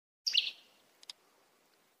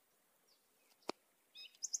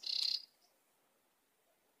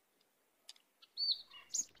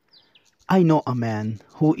I know a man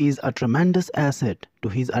who is a tremendous asset to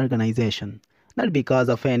his organization, not because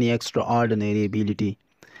of any extraordinary ability,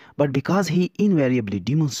 but because he invariably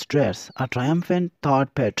demonstrates a triumphant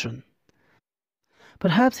thought pattern.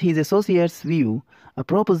 Perhaps his associates view a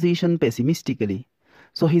proposition pessimistically,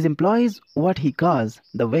 so he employs what he calls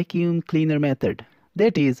the vacuum cleaner method.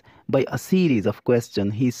 That is, by a series of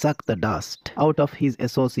questions, he sucks the dust out of his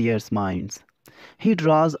associates' minds. He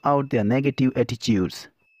draws out their negative attitudes.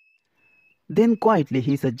 Then quietly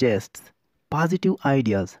he suggests positive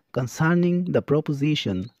ideas concerning the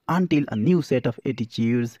proposition until a new set of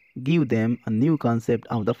attitudes give them a new concept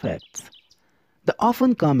of the facts. They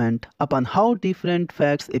often comment upon how different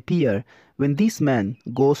facts appear when this man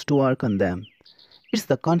goes to work on them. It's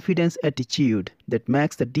the confidence attitude that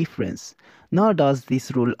makes the difference, nor does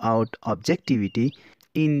this rule out objectivity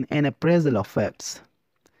in an appraisal of facts.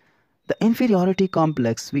 The inferiority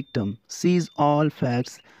complex victim sees all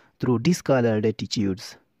facts through discolored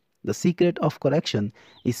attitudes. The secret of correction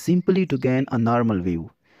is simply to gain a normal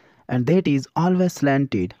view, and that is always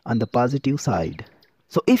slanted on the positive side.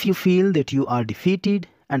 So if you feel that you are defeated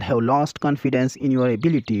and have lost confidence in your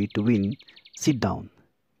ability to win, sit down,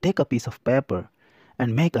 take a piece of paper,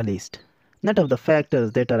 and make a list, not of the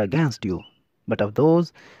factors that are against you, but of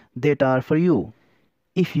those that are for you.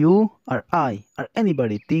 If you or I or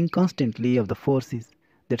anybody think constantly of the forces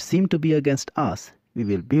that seem to be against us, we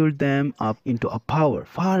will build them up into a power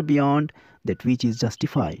far beyond that which is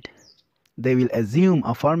justified. They will assume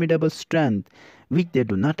a formidable strength which they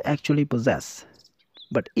do not actually possess.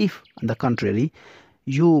 But if, on the contrary,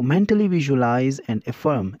 you mentally visualize and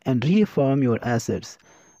affirm and reaffirm your assets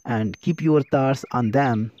and keep your thoughts on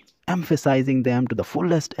them, emphasizing them to the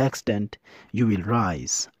fullest extent, you will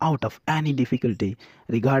rise out of any difficulty,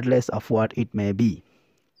 regardless of what it may be.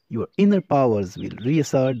 Your inner powers will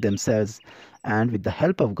reassert themselves and, with the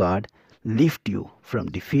help of God, lift you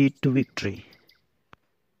from defeat to victory.